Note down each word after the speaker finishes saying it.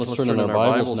Let's turn in our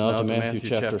Bibles now to Matthew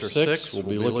chapter 6. We'll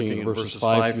be looking at verses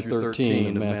 5 through 13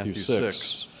 in Matthew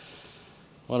 6.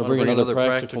 I want to bring another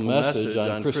practical message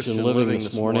on Christian living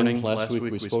this morning. Last week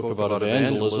we spoke about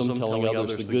evangelism, telling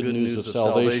others the good news of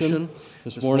salvation.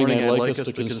 This morning I'd like us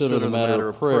to consider the matter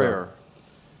of prayer.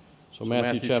 So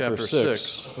Matthew chapter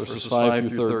 6, verses 5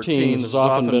 through 13 has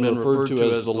often been referred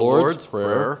to as the Lord's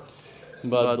Prayer,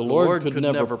 but the Lord could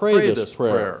never pray this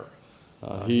prayer.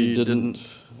 He didn't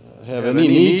have any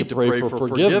need to pray for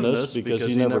forgiveness because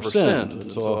he never sinned.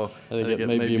 And so I think it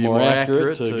may be more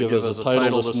accurate to give as a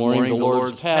title this morning, the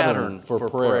Lord's Pattern for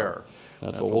Prayer.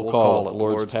 That's what we'll call it,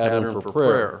 Lord's Pattern for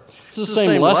Prayer. It's the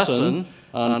same lesson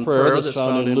on prayer that's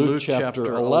found in Luke chapter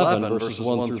 11, verses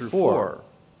 1 through 4.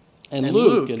 And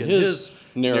Luke, in his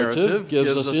narrative, gives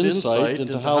us insight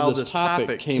into how this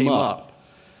topic came up.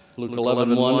 Luke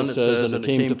 11:1 says, "And it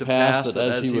came to pass that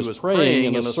as he was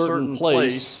praying in a certain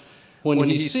place, when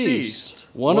he ceased,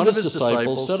 one of his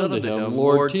disciples said unto him,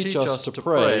 Lord, teach us to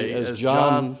pray, as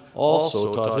John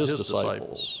also taught his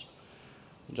disciples."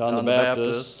 John the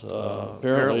Baptist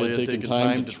apparently had taken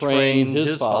time to train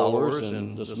his followers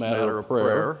in this matter of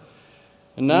prayer.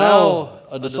 And now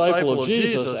a disciple of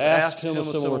Jesus asked him a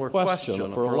similar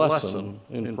question for a lesson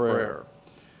in prayer.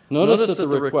 Notice that the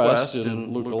request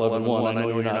in Luke 11:1, I know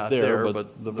you're not there,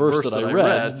 but the verse that I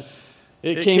read,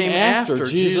 it came after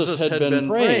Jesus had been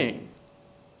praying.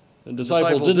 The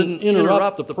disciple didn't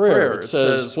interrupt the prayer. It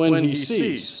says, when he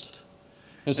ceased.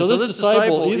 And so this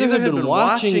disciple either had been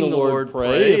watching the Lord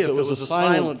pray, if it was a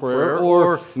silent prayer,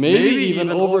 or maybe even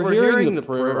overhearing the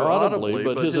prayer audibly,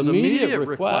 but his immediate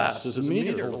request, his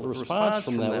immediate response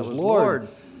from that was, Lord,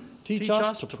 teach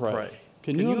us to pray.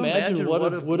 Can you imagine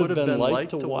what it would have been like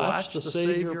to watch the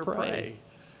Savior pray?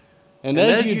 And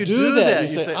as you do that,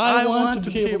 you say, I want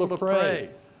to be able to pray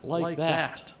like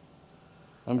that.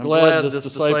 I'm glad this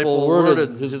disciple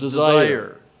worded his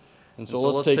desire. And so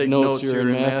let's take notes here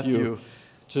in Matthew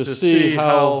to see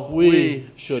how we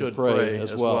should pray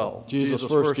as well. Jesus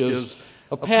first gives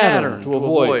a pattern to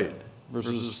avoid,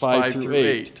 verses 5 through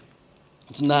 8.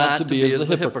 It's not to be as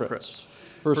the hypocrites.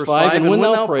 Verse 5, "And when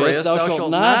thou prayest, thou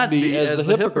shalt not be as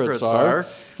the hypocrites are,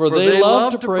 for they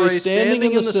love to pray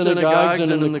standing in the synagogues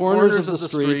and in the corners of the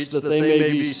streets, that they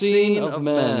may be seen of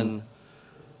men.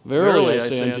 Verily I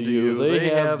say unto you, they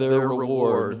have their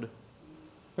reward."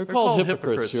 They're called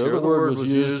hypocrites here. The word was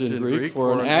used in Greek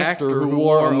for an actor who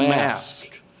wore a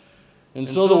mask. And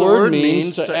so the word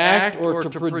means to act or to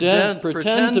pretend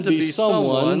to be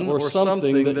someone or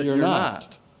something that you're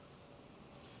not.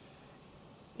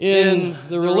 In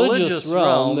the religious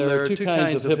realm, there are two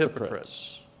kinds of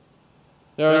hypocrites.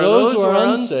 There are those who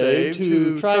are unsaved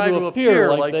who try to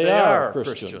appear like they are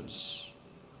Christians.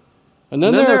 And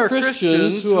then there are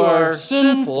Christians who are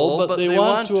sinful, but they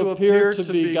want to appear to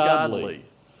be godly.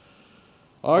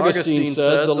 Augustine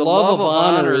said, "The love of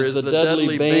honor is the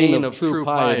deadly bane of true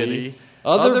piety.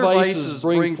 Other vices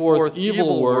bring forth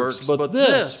evil works, but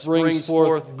this brings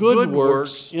forth good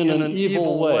works in an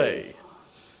evil way."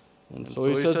 And so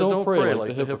he says, don't pray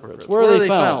like the hypocrites. Where are they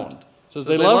found? He says,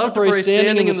 they love to pray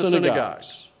standing in the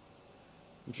synagogues.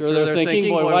 I'm sure they're thinking,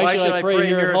 boy, why should I pray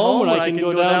here at home when I can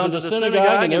go down to the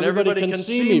synagogue and everybody can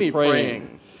see me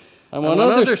praying? I want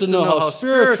others to know how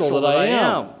spiritual that I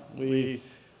am. We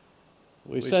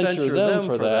censure them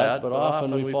for that, but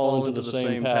often we fall into the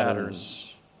same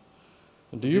patterns.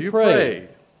 Do you pray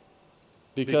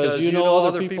because you know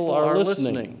other people are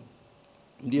listening?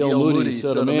 D.L. Moody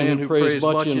said, "A man who prays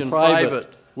much in private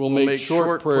will make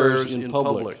short prayers in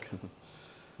public."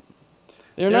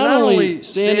 They're not only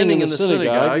standing in the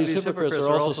synagogue, these hypocrites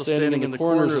are also standing in the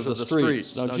corners of the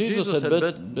streets. Now, Jesus had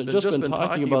just been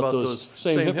talking about those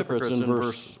same hypocrites in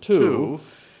verse 2,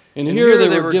 and here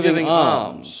they were giving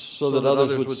alms, so that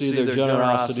others would see their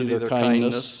generosity, their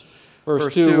kindness.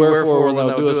 Verse 2, "Wherefore, when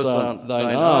thou doest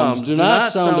thine alms, do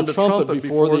not sound a trumpet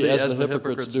before thee, as the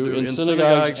hypocrites do in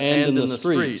synagogues and in the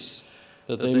streets,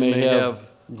 that they may have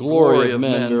glory of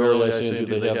men. Verily I say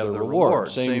unto you, they have their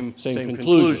reward." Same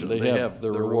conclusion. They have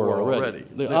their reward already.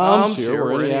 The alms here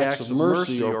were any acts of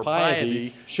mercy or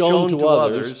piety shown to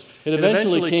others. It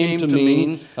eventually came to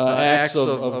mean acts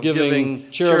of giving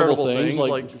charitable things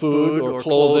like food or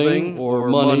clothing or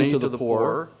money to the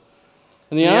poor.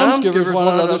 And the almsgivers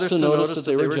wanted others to notice that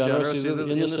they were generous either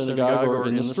in the synagogue or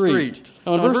in the street.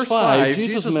 Now in verse 5,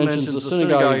 Jesus mentions the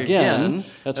synagogue again.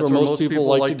 That's where most people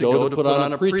like to go to put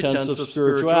on a pretense of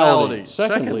spirituality.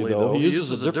 Secondly, though, he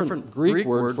uses a different Greek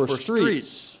word for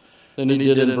streets than he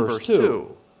did in verse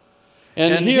 2.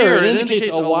 And here it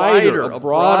indicates a wider, a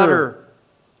broader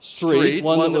street,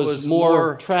 one that was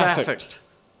more trafficked.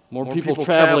 more people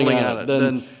traveling on it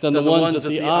than the ones that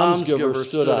the almsgiver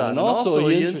stood on. And also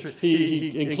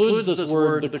he includes this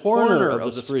word, the corner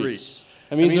of the streets.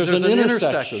 That means there's an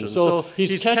intersection. So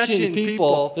he's catching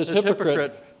people, this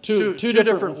hypocrite,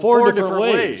 four different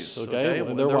ways. Okay,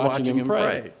 when they're watching him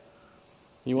pray.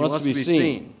 He wants to be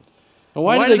seen. And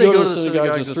why do they go to the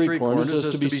synagogues and street corners?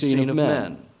 Is to be seen of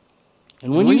men.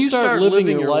 And when you start living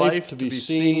your life to be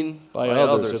seen by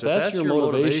others, if that's your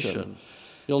motivation,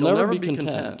 you'll never be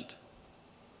content.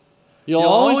 You'll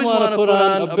always want to put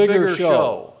on a bigger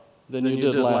show than you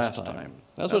did last time.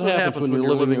 That's what happens when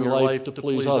you're living your life to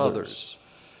please others.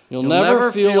 You'll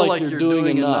never feel like you're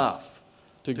doing enough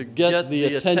to get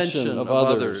the attention of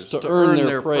others, to earn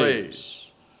their praise.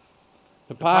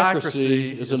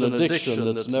 Hypocrisy is an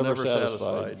addiction that's never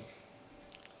satisfied.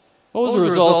 What was the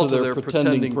result of their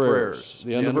pretending prayers?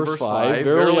 The end of verse 5,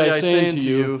 "Verily I say unto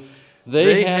you,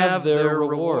 they have their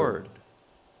reward."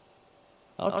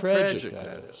 How tragic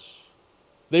that is.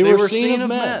 They were seen of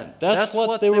men. That's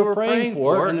what they were praying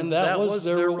for, and that was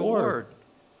their reward.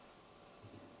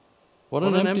 What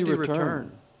an empty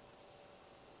return.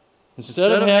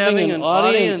 Instead of having an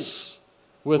audience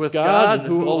with God,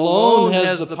 who alone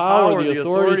has the power, the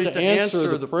authority to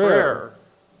answer the prayer,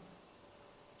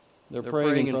 they're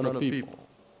praying in front of people.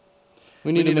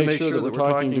 We need to make sure that we're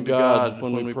talking to God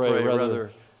when we pray,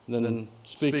 rather than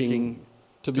speaking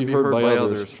to be heard by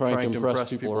others, trying to impress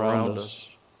people around us.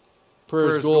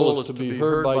 Prayer's goal is to be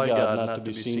heard by God, not to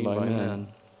be seen by men.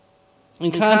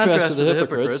 In contrast to the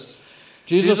hypocrites,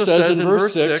 Jesus says in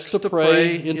verse 6 to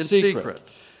pray in secret.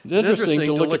 It's interesting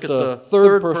to look at the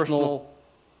third personal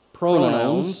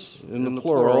pronouns in the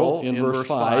plural in verse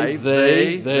 5.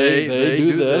 They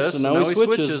do this. And now he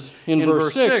switches in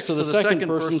verse 6 to the second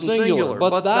person singular.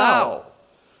 But thou,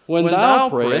 when thou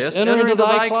prayest, enter into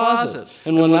thy closet.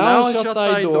 And when thou hast shut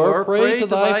thy door, pray to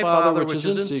thy Father which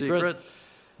is in secret.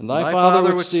 And thy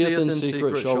Father which seeth in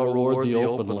secret shall reward thee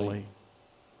openly.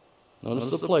 Notice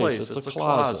the place. It's a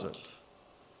closet.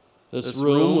 This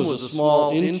room was a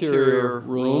small interior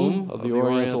room of the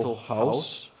Oriental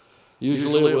house.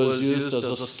 Usually it was used as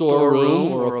a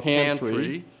storeroom or a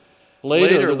pantry.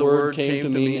 Later the word came to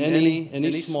mean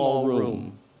any small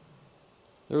room.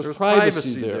 There was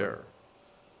privacy there.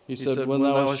 He said, when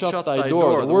thou hast shut thy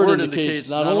door. The word indicates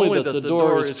not only that the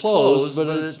door is closed, but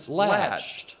it's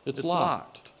latched. It's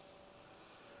locked.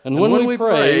 And when we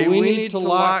pray, we need to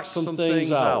lock some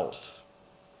things out.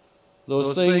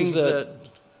 Those things that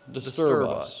disturb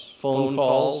us. Phone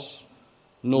calls,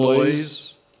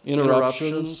 noise,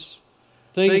 interruptions.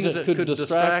 Things that could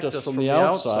distract us from the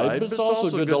outside, but it's also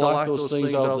good to lock those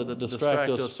things out that distract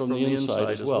us from the inside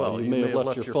as well. You may have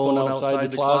left your phone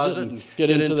outside the closet and get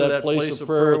into that place of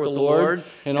prayer with the Lord,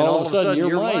 and all of a sudden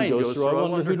your mind goes through, I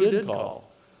wonder who did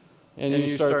call. And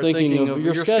you start thinking of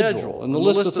your schedule and the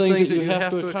list of things that you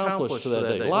have to accomplish for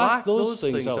that day. Lock those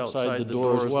things outside the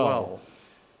door as well.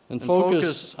 And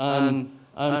focus on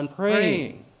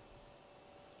praying.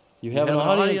 You have an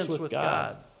audience with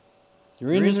God.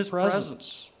 You're in His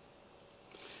presence.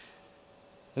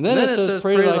 And then it says,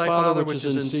 pray to thy Father which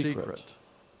is in secret.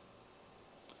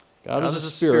 God is a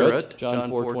spirit,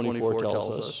 John 4:24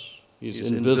 tells us. He's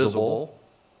invisible,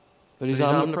 but He's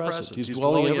omnipresent. He's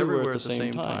dwelling everywhere at the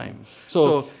same time.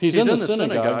 So He's in the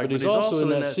synagogue, but He's also in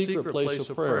that secret place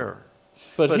of prayer.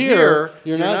 But here,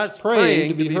 you're not praying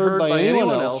to be heard by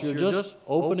anyone else. You're just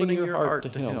opening your heart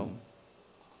to Him.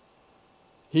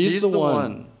 He's the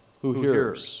one who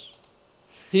hears.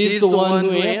 He's the one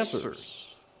who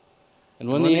answers. And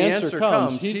when the answer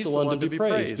comes, He's the one to be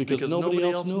praised, because nobody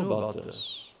else knew about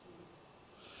this.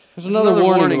 There's another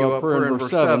warning about prayer in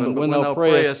verse 7. When thou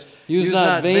prayest, use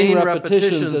not vain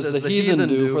repetitions as the heathen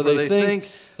do, for they think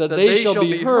that they shall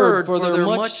be heard for their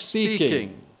much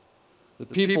speaking. The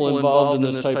people involved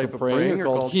in this type of praying are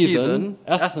called heathen,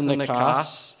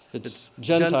 ethnikos. It's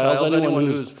Gentiles, anyone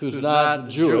who's not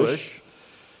Jewish.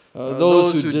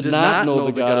 Those who did not know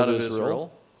the God of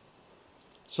Israel.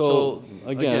 So,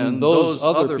 again, those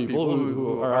other people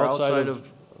who are outside of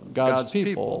God's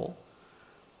people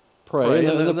pray.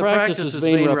 And the practice is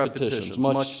vain repetitions,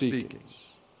 much speaking.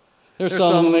 There's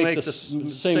some who make the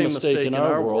same mistake in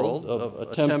our world of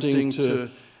attempting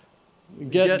to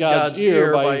get God's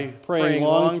ear by praying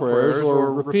long prayers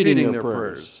or repeating their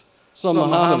prayers. Some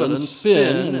Mohammedans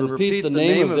spin and repeat the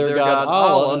name of their god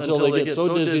Allah until they get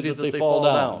so dizzy that they fall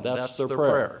down. That's their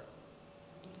prayer.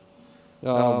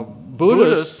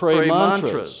 Buddhists pray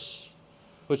mantras,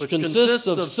 which consists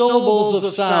of syllables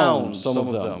of sound, some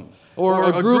of them, or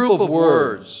a group of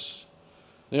words.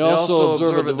 They also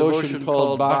observe a devotion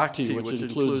called bhakti, which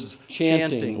includes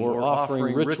chanting or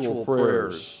offering ritual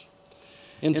prayers.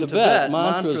 In Tibet,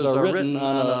 mantras are written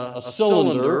on a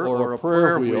cylinder or a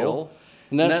prayer wheel,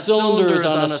 and that cylinder is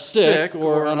on a stick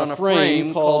or on a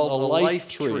frame called a life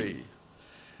tree.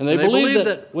 And they believe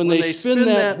that when they spin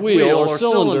that wheel or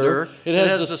cylinder, it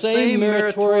has the same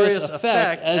meritorious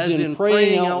effect as in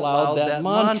praying out loud that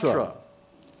mantra.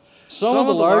 Some of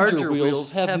the larger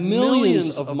wheels have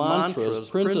millions of mantras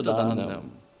printed on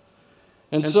them.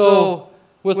 And so,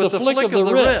 with the flick of the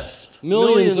wrist,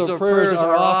 millions of prayers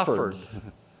are offered.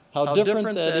 How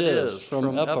different that is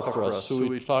from Epaphras, who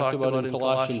we talked about in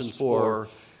Colossians 4,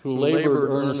 who labored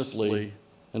earnestly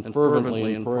and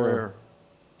fervently in prayer.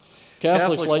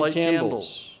 Catholics light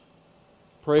candles,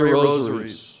 pray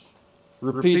rosaries,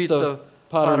 repeat the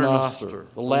Pater Noster,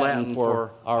 the Latin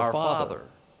for Our Father,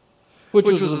 which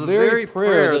was the very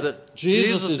prayer that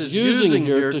Jesus is using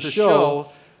here to show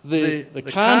the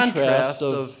contrast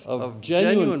of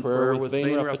genuine prayer with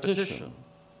vain repetition.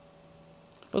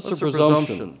 What's the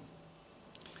presumption?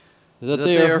 That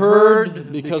they are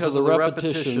heard because of the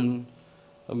repetition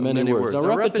of many words.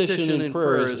 Now, repetition in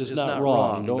prayer is not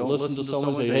wrong. Don't listen to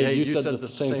someone and say, hey, you said the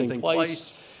same thing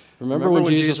twice. Remember when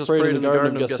Jesus prayed in the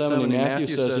Garden of Gethsemane,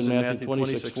 Matthew says in Matthew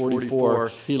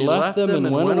 26:44, he left them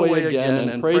and went away again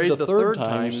and prayed the third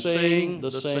time, saying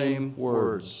the same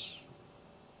words.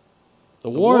 The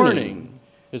warning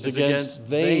is against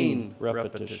vain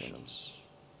repetitions.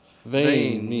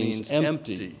 Vain means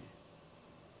empty,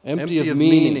 empty of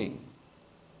meaning,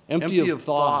 empty of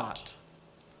thought.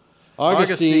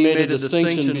 Augustine made a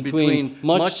distinction between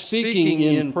much speaking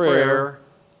in prayer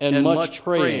and much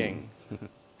praying.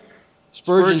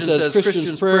 Spurgeon says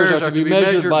Christians' prayers are to be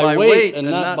measured by weight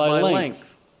and not by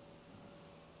length.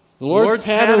 The Lord's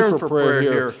pattern for prayer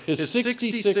here is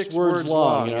 66 words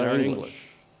long in our English.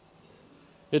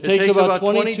 It takes about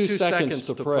 22 seconds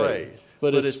to pray,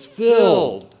 but it's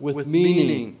filled with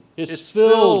meaning. It's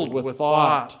filled with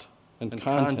thought and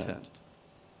content.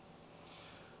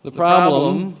 The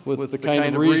problem with the kind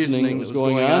of reasoning that's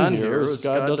going on here is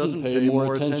God doesn't pay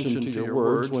more attention to your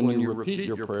words when you repeat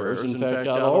your prayers. In fact,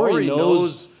 God already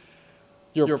knows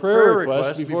your prayer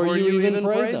requests before you even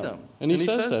pray them. And he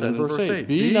says that in verse 8,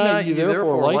 be not ye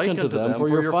therefore like unto them, for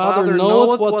your Father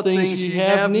knoweth what things ye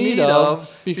have need of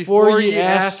before ye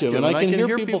ask him. And I can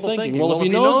hear people thinking, well, if he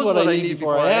knows what I need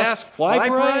before I ask, why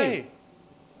pray?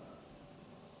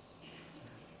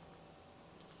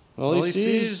 Well, he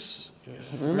sees...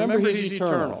 Remember, he's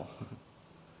eternal,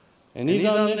 and he's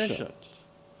omniscient.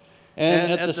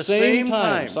 And at the same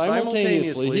time,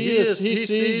 simultaneously, he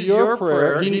sees your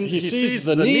prayer, he sees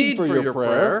the need for your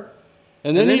prayer,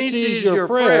 and then he sees your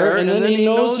prayer, and then he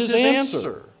knows his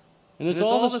answer. And it's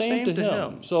all the same to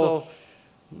him. So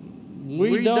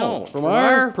we don't, from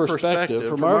our perspective,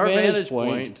 from our vantage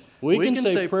point, we can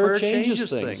say prayer changes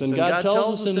things, and God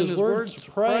tells us in his words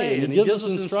to pray, and he gives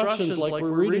us instructions like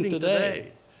we're reading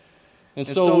today. And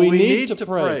so we need to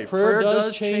pray. Prayer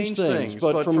does change things,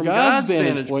 but from God's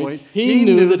vantage point, he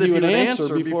knew that he would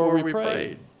answer before we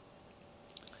prayed.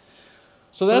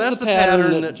 So that's the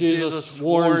pattern that Jesus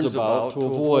warns about to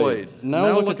avoid.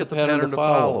 Now look at the pattern to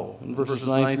follow in verses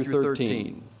 9 through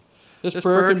 13. This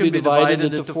prayer can be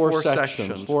divided into four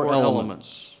sections, four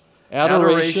elements: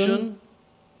 adoration,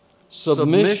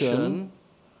 submission,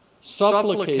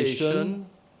 supplication,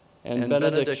 and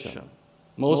benediction.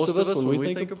 Most of us, when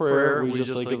we think of prayer, we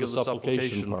just think of the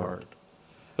supplication part.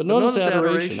 But notice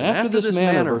adoration. After this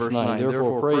manner, verse 9,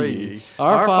 therefore pray ye,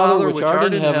 Our Father which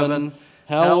art in heaven,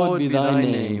 hallowed be thy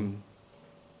name.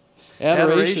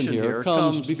 Adoration here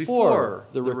comes before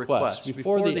the request,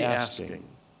 before the asking.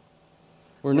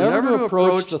 We're never to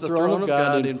approach the throne of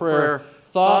God in prayer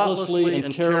thoughtlessly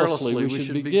and carelessly. We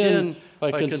should begin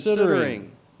by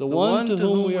considering the one to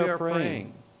whom we are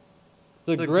praying,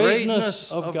 the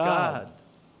greatness of God,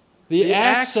 the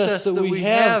access that we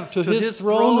have to his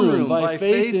throne room by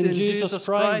faith in Jesus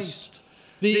Christ,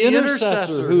 the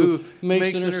intercessor who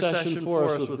makes intercession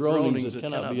for us with groanings that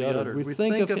cannot be uttered. We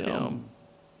think of him.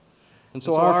 And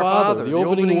so our Father, the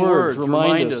opening words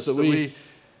remind us that we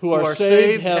who are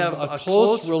saved have a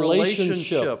close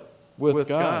relationship with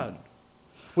God.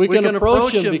 We can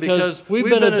approach him because we've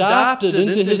been adopted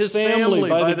into his family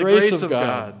by the grace of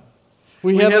God.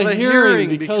 We have a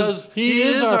hearing because he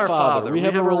is our Father. We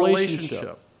have a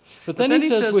relationship. But then he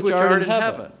says, which art in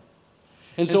heaven.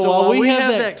 And so while we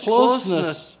have that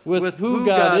closeness with who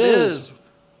God is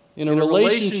in a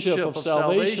relationship of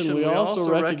salvation, we also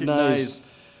recognize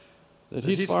that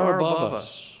he's far above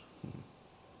us.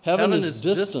 Heaven is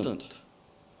distant.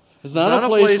 It's not a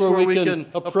place where we can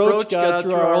approach God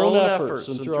through our own efforts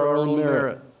and through our own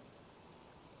merit.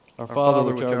 Our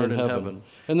Father which art in heaven.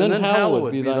 And then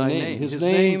hallowed be thy name. His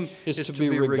name is to be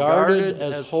regarded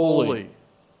as holy.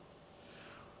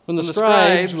 When the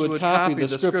scribes would copy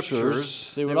the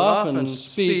scriptures, they would often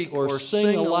speak or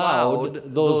sing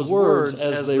aloud those words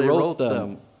as they wrote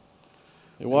them.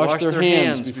 They washed their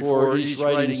hands before each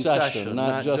writing session,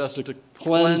 not just to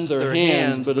cleanse their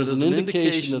hands, but as an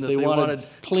indication that they wanted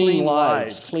clean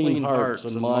lives, clean hearts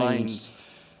and minds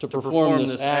to perform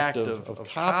this act of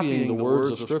copying the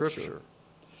words of Scripture.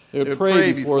 They would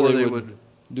pray before they would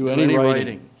do any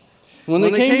writing. When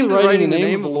they came to writing in the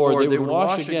name of the Lord, they would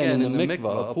wash again in the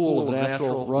mikvah, a pool of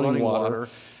natural running water.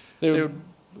 They would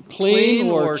clean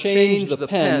or change the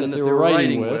pen that they were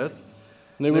writing with.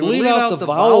 And they would leave out the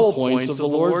vowel points of the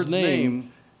Lord's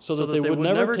name so that they would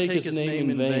never take his name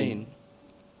in vain.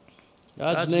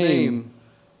 God's name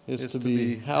is to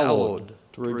be hallowed,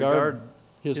 to regard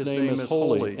his name as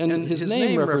holy. And his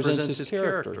name represents his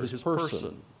character, his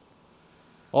person.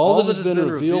 All that has been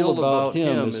revealed about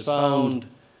him is found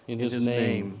in his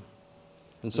name.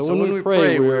 And so when we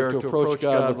pray, we are to approach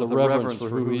God with a reverence for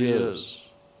who he is.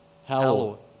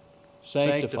 Hallowed,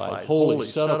 sanctified, holy,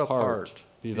 set apart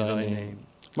be thy name.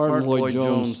 Martin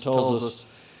Lloyd-Jones tells us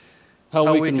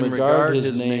how we can regard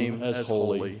his name as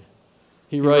holy.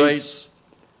 He writes,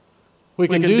 "We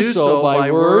can do so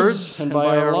by words and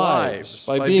by our lives,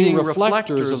 by being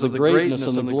reflectors of the greatness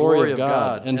and the glory of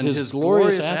God and his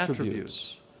glorious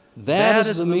attributes. That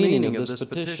is the meaning of this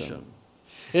petition.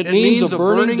 It means a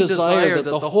burning desire that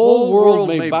the whole world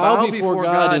may bow before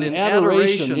God in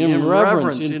adoration, in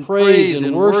reverence, in praise,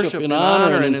 in worship, in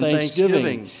honor, and in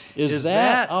thanksgiving. Is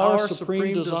that our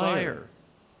supreme desire?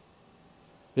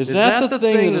 Is that the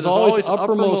thing that is always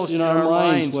uppermost in our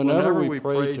minds whenever we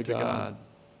pray to God?"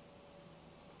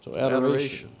 So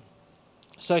adoration.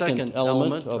 Second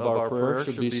element of our prayer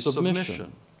should be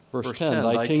submission. Verse 10,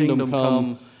 "Thy kingdom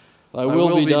come, thy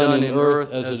will be done in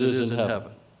earth as it is in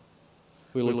heaven."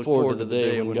 We look forward to the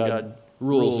day when God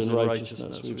rules in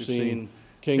righteousness. We've seen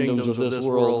kingdoms of this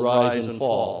world rise and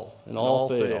fall, and all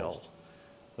fail.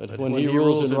 But when he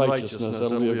rules in righteousness,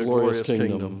 that'll be a glorious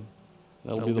kingdom.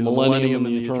 That'll be the millennium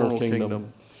and the eternal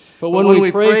kingdom. But when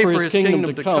we pray for his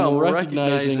kingdom to come, we're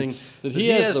recognizing that he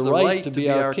has the right to be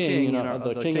our king, and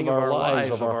the king of our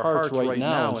lives, of our hearts right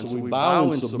now. And so we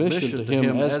bow in submission to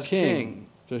him as king,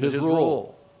 to his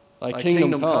rule. Thy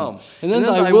kingdom come. And then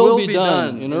thy will be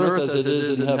done in earth as it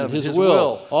is in heaven. His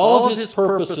will, all of his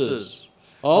purposes,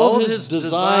 all of his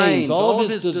designs, all of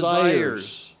his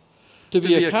desires to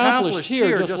be accomplished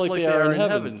here just like they are in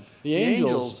heaven. The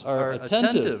angels are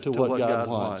attentive to what God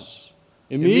wants.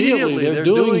 Immediately they're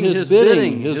doing his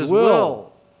bidding, his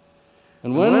will.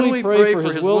 And when we pray for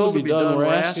his will to be done, we're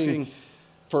asking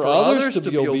for others to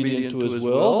be obedient to his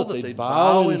will, that they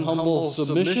bow in humble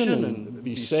submission and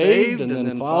be saved and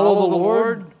then follow the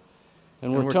Lord.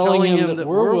 And we're telling him that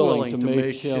we're willing to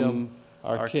make him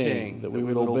our king, that we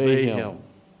would obey him.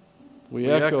 We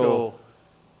echo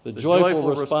the joyful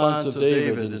response of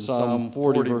David in Psalm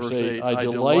 40, verse 8, "I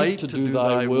delight to do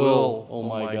thy will, O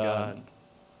my God.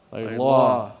 Thy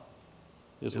law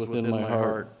is within my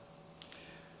heart."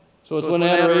 So it's when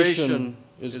adoration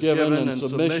is given and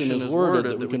submission is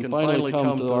worded that we can finally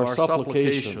come to our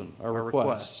supplication, our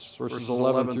requests, verses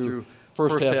 11 through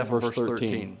first half of verse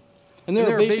 13. And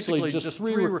there are basically just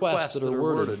three requests that are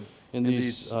worded in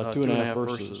these 2.5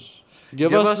 verses.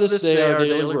 "Give us this day our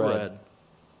daily bread,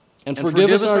 and forgive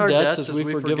us our debts as we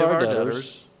forgive our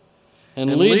debtors,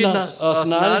 and lead us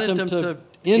not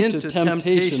into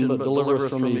temptation, but deliver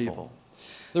us from evil."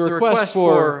 The request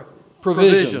for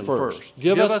provision first.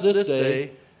 Give us this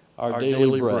day our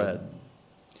daily bread.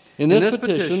 In this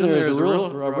petition, there is a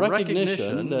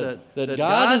recognition that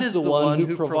God is the one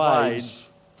who provides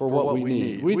for what we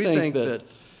need. We think that,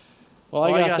 well,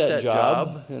 I got that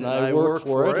job, and I work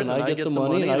for it, and I get the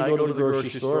money, and I go to the grocery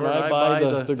store, and I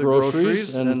buy the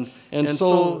groceries, and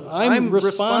so I'm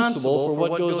responsible for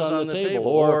what goes on the table,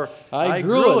 or I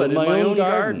grew it in my own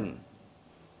garden.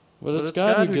 But it's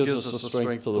God who gives us the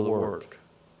strength to the work.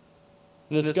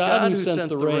 And it's God who sent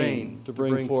the rain to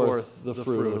bring forth the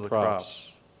fruit of the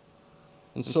crops.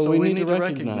 And so we need to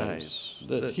recognize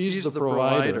that he's the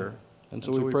provider, and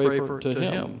so we pray to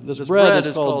him. This bread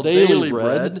is called daily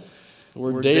bread. The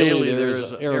word daily there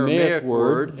is an Aramaic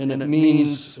word, and it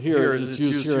means, it's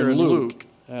used here in Luke,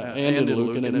 and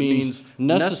it means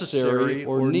necessary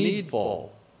or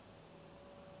needful.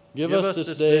 Give us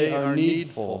this day our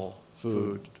needful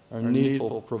food, our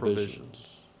needful provisions.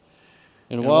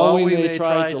 And while we may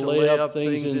try to lay up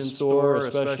things in store,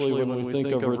 especially when we think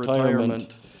of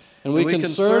retirement, and we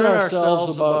concern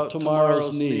ourselves about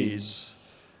tomorrow's needs,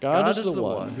 God is the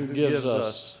one who gives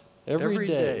us every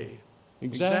day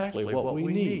exactly what we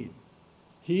need.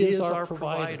 He is our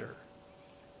provider.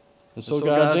 And so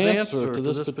God's answer to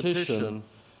this petition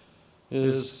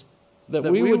is that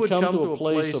we would come to a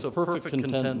place of perfect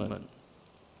contentment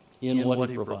in what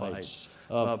He provides.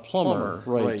 Plummer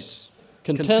writes,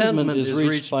 "Contentment is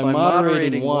reached by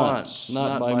moderating wants,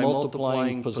 not by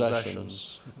multiplying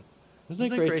possessions."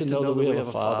 Isn't it great to know that we have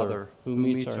a Father who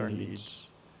meets our needs,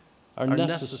 our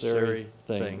necessary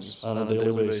things on a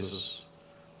daily basis?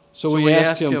 So we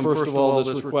ask Him, first of all,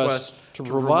 this request to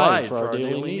provide for our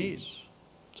daily needs.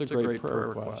 It's a great prayer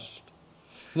request.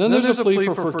 And then there's a plea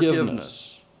for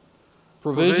forgiveness.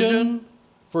 Provision,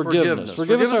 forgiveness.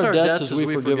 Forgive us our debts as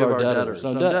we forgive our debtors.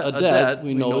 Now, a debt,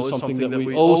 we know, is something that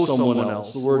we owe someone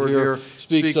else. The word here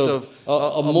speaks of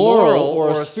a moral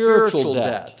or a spiritual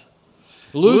debt.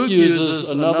 Luke uses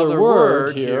another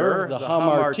word here, the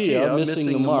hamartia,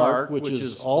 missing the mark, which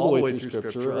is all the way through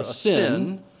Scripture, a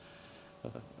sin.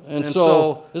 And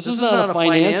so this is not a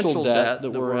financial debt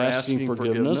that we're asking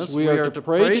forgiveness. We are to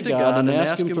pray to God and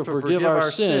ask Him to forgive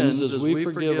our sins as we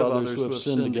forgive others who have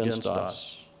sinned against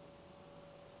us.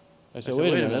 I say,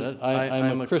 wait a minute,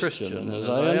 I'm a Christian, and as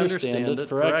I understand it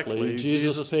correctly,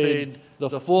 Jesus paid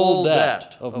the full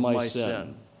debt of my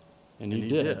sin, and He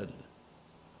did.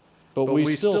 But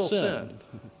we still sin.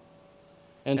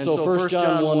 And so 1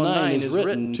 John 1:9 is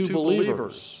written to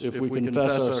believers. If we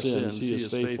confess our sins, He is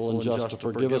faithful and just to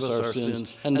forgive us our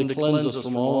sins and to cleanse us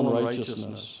from all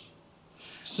unrighteousness.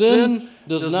 Sin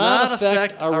does not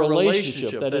affect our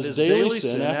relationship. That is, daily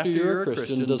sin, after you're a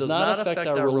Christian, does not affect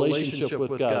our relationship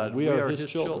with God. We are His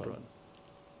children.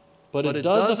 But it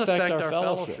does affect our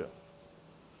fellowship.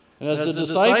 And as the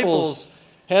disciples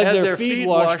had their feet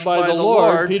washed by the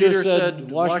Lord, Peter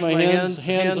said, "Wash my hands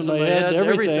and my head,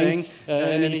 everything."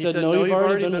 And He said, "No, you've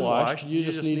already been washed. You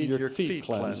just need your feet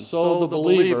cleansed." So the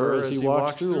believer, as he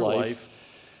walks through life,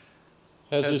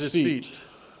 has his feet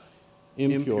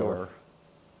impure.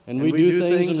 And we do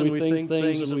things and we think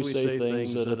things and we say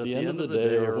things that at the end of the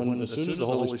day, or as soon as the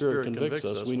Holy Spirit convicts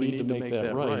us, we need to make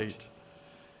that right.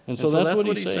 And so that's what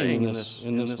He's saying in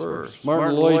this verse.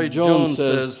 Martin Lloyd-Jones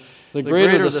says, "The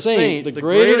greater the saint, the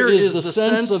greater is the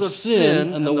sense of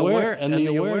sin and the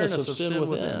awareness of sin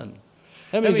within."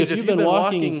 That means if you've been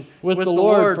walking with the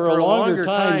Lord for a longer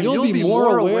time, you'll be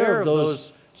more aware of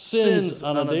those sins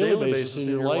on a daily basis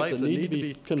in your life that need to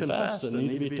be confessed and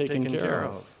need to be taken care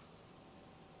of.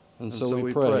 And so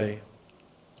we pray,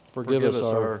 forgive us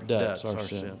our debts, our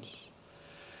sins.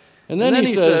 And then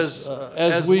He says,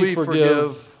 as we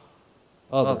forgive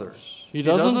others. He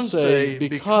doesn't say,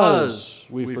 because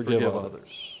we forgive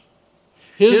others.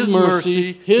 His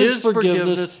mercy, His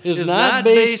forgiveness is not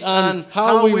based on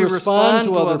how we respond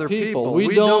to other people.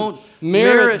 We don't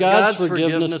merit God's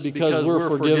forgiveness because we're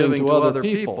forgiving to other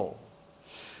people.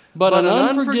 But an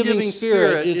unforgiving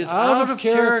spirit is out of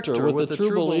character with the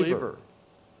true believer.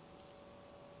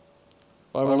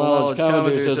 Bible Knowledge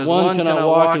Commentary says, "One cannot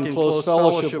walk in close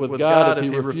fellowship with God if he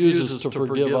refuses to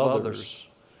forgive others."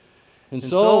 And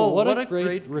so, what a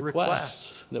great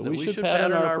request that we should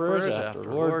pattern our prayers after.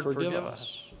 Lord, forgive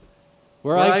us.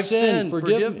 Where I've sinned,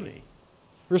 forgive me.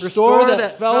 Restore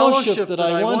that fellowship that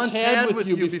I once had with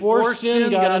you before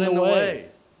sin got in the way.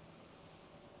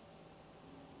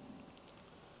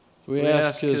 So we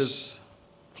ask His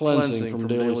cleansing from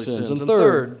daily sins. And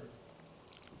third,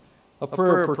 a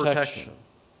prayer of protection.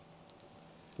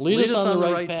 Lead us on the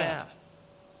right path.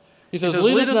 He says,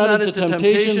 "Lead us not into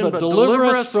temptation, but deliver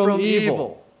us from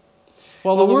evil."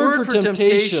 While the word for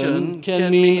temptation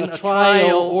can mean a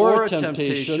trial or a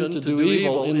temptation to do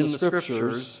evil in the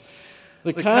Scriptures,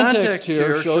 the context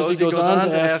here shows He goes on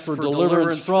to ask for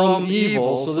deliverance from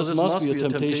evil, so this must be a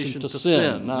temptation to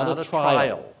sin, not a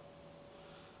trial.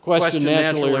 Question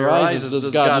naturally arises, does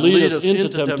God lead us into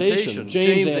temptation?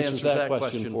 James answers that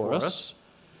question for us.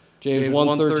 James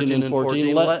 1:13 and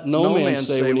 14, "Let no man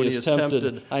say when he is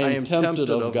tempted, I am tempted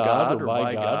of God or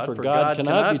by God, for God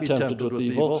cannot be tempted with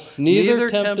evil, neither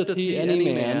tempteth He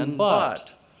any man,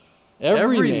 but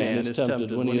every man is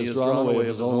tempted when he is drawn away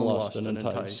of his own lust and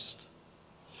enticed."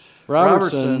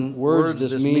 Robertson words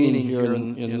this meaning here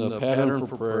in the pattern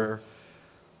for prayer,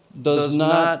 does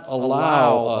not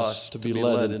allow us to be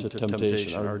led into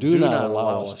temptation, or do not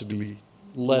allow us to be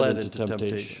led into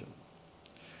temptation.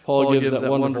 Paul gives that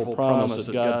wonderful promise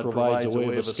that God provides a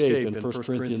way of escape in 1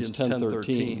 Corinthians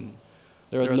 10:13.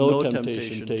 "There hath no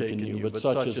temptation taken you, but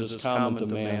such as is common to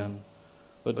man.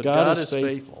 But God is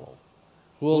faithful,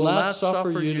 who will not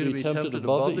suffer you to be tempted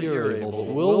above that ye are able,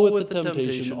 but will with the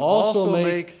temptation also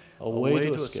make a way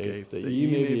to escape, that ye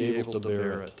may be able to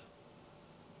bear it."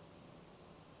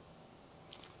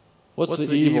 What's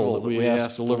the evil that we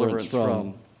ask deliverance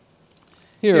from?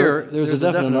 Here, there's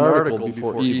a definite article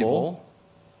before evil,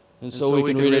 and so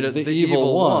we can read it, the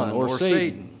evil one, or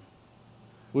Satan.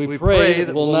 We pray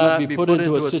that we'll not be put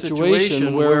into a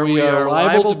situation where we are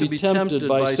liable to be tempted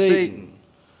by Satan.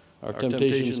 Our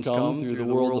temptations come through the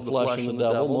world of the flesh and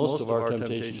the devil. Most of our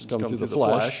temptations come through the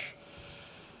flesh.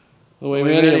 The way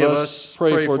many of us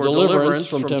pray for deliverance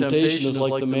from temptation is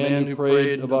like the man who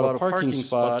prayed about a parking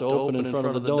spot to open in front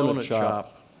of the donut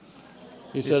shop.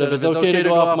 He said, if it's okay to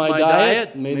go off my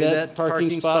diet, may that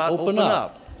parking spot open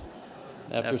up.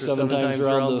 After 7 times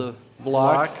around the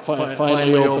block,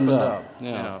 finally opened up.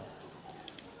 Yeah.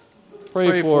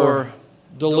 Pray for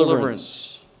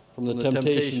deliverance from the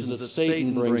temptations that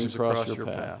Satan brings across your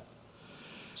path.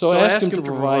 So ask him to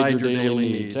provide your daily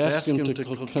needs. Ask him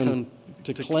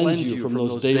to cleanse you from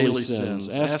those daily sins.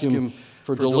 Ask him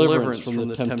for deliverance from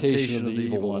the temptation of the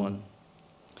evil one.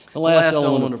 The last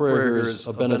element of prayer here is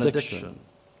a benediction.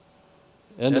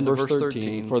 End of verse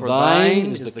 13. For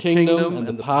thine is the kingdom and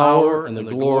the power and the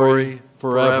glory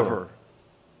forever.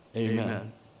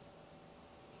 Amen.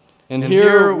 And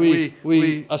here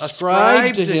we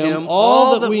ascribe to him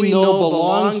all that we know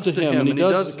belongs to him. And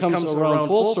it comes around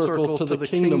full circle to the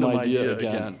kingdom idea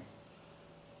again.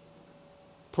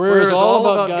 Prayer is all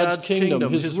about God's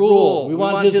kingdom, his rule. We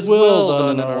want his will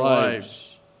done in our lives.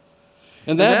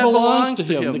 And that belongs to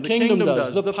him. The kingdom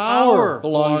does. The power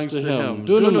belongs to him.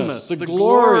 Dunamis, the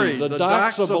glory, the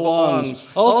doxa belongs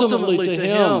ultimately to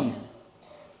him.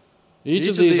 Each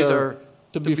of these are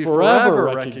to be forever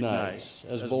recognized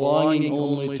as belonging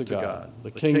only to God.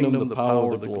 The kingdom, the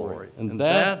power, the glory. And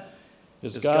that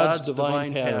is God's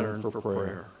divine pattern for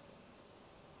prayer.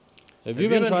 Have you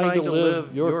been trying to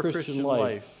live your Christian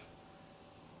life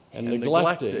and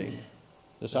neglecting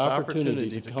this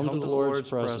opportunity to come to the Lord's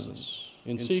presence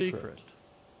in secret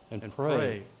and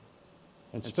pray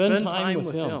and spend time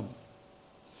with him?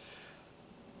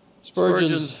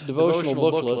 Spurgeon's devotional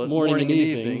booklet, Morning and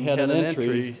Evening, had an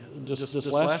entry just this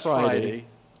last Friday,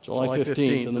 July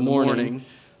 15th in the morning.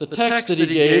 The text that he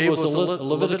gave was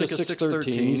Leviticus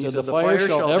 6:13. He said, the fire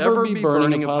shall ever be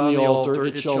burning upon the altar,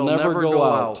 it shall never go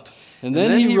out. And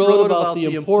then he wrote about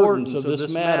the importance of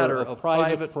this matter of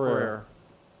private prayer.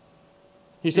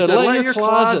 He said, let your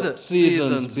closet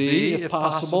seasons be, if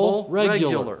possible,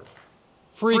 regular,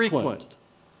 frequent,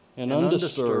 and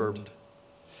undisturbed.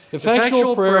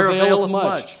 Effectual prayer availeth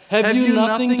much. Have you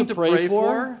nothing to pray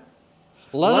for?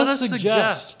 Let us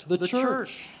suggest the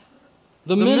church,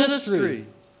 the ministry,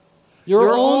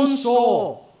 your own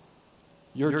soul,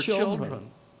 your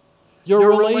children,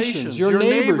 your relations, your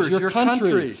neighbors, your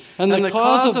country, and the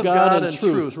cause of God and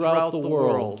truth throughout the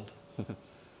world.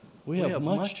 We have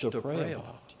much to pray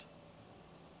about.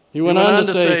 He went on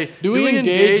to say, do we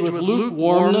engage with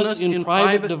lukewarmness in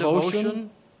private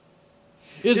devotion?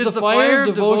 Is the fire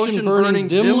of devotion burning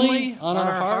dimly on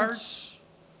our hearts?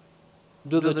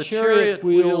 Do the chariot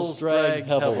wheels drag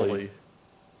heavily?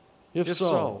 If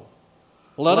so,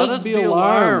 let us be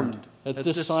alarmed at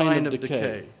this sign of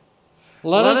decay.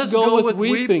 Let us go with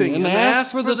weeping and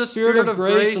ask for the spirit of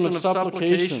grace and of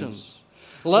supplications.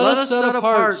 Let us set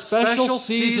apart special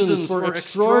seasons for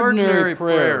extraordinary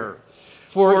prayer.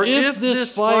 For if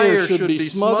this fire should be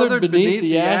smothered beneath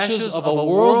the ashes of a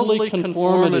worldly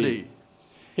conformity,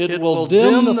 it will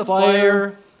dim the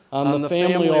fire on the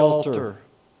family altar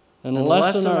and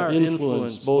lessen our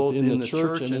influence both in the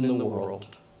church and in the world.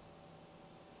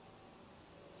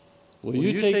 Will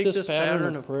you take this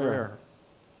pattern of prayer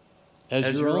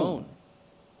as your own?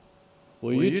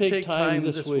 Will you take time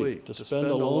this week to spend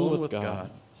alone with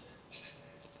God?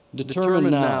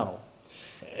 Determine now.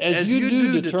 As you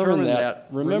do determine that,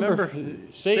 remember,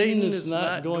 Satan is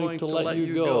not going to let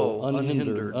you go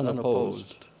unhindered,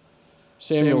 unopposed.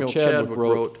 Samuel Chadwick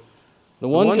wrote, the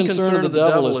one concern of the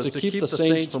devil is to keep the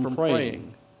saints from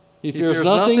praying. He fears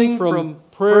nothing from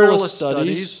prayerless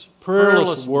studies,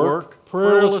 prayerless work,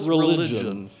 prayerless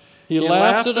religion. He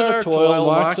laughs at our toil,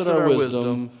 mocks at our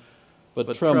wisdom,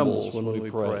 but trembles when we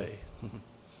pray.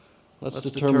 Let's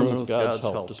determine with God's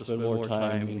help to spend more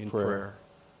time in prayer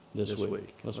this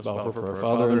week. Let's bow for prayer.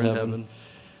 Father in heaven,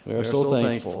 we are so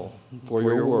thankful for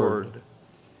your word.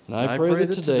 And I pray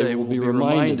that today we'll be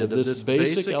reminded of this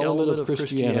basic element of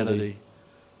Christianity,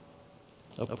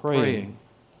 of praying,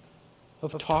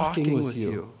 of talking with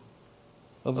you,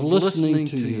 of listening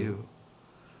to you,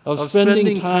 of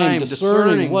spending time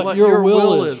discerning what your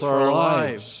will is for our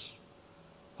lives,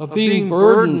 of being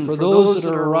burdened for those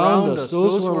that are around us,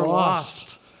 those who are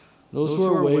lost, those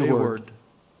who are wayward.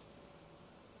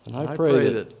 And I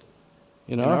pray that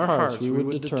in our hearts we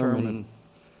would determine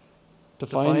to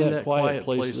find that quiet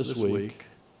place this week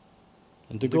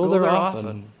and to go there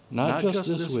often, not just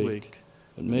this week,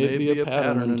 And may it be a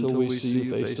pattern until we see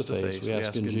you face to face. We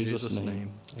ask in Jesus'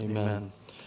 name. Amen.